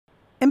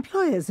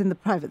Employers in the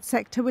private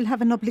sector will have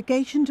an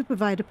obligation to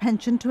provide a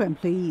pension to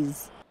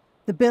employees.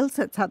 The bill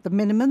sets out the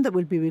minimum that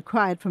will be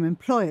required from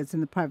employers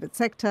in the private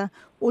sector,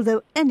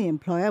 although any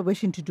employer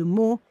wishing to do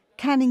more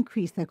can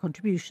increase their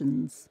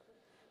contributions.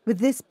 With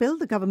this bill,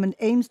 the government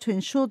aims to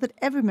ensure that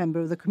every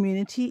member of the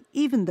community,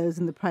 even those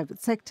in the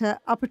private sector,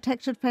 are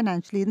protected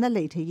financially in their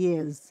later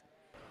years.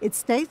 It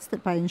states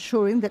that by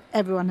ensuring that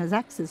everyone has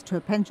access to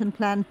a pension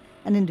plan,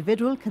 an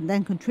individual can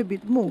then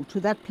contribute more to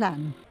that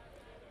plan.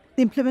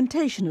 The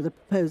implementation of the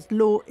proposed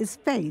law is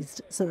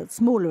phased so that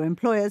smaller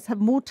employers have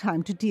more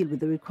time to deal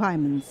with the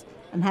requirements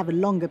and have a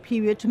longer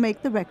period to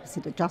make the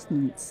requisite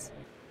adjustments.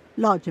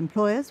 Large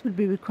employers will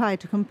be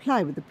required to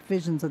comply with the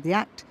provisions of the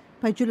Act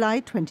by July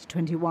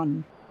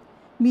 2021.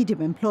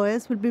 Medium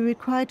employers will be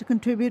required to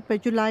contribute by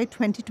July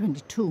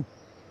 2022,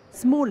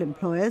 small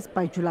employers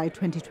by July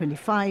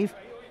 2025,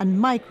 and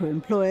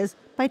micro-employers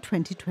by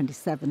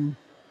 2027.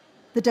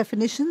 The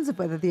definitions of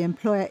whether the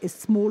employer is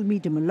small,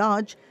 medium or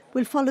large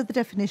will follow the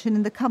definition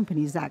in the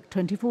Companies Act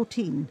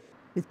 2014,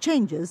 with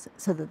changes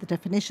so that the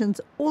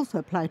definitions also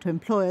apply to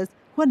employers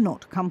who are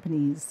not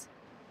companies.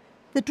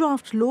 The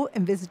draft law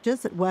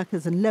envisages that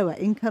workers on lower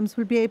incomes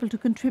will be able to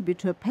contribute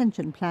to a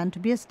pension plan to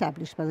be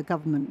established by the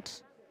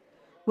government.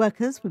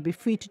 Workers will be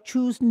free to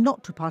choose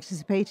not to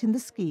participate in the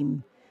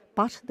scheme,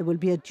 but there will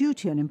be a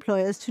duty on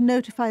employers to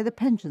notify the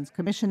Pensions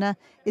Commissioner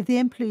if the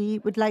employee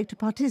would like to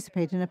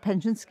participate in a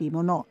pension scheme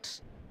or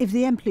not. If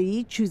the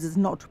employee chooses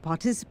not to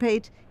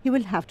participate, he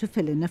will have to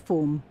fill in a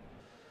form.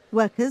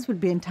 Workers will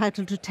be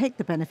entitled to take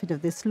the benefit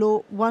of this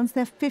law once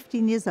they're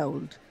 15 years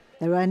old.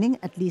 They're earning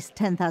at least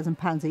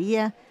 £10,000 a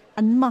year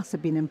and must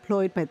have been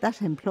employed by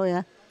that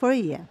employer for a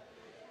year.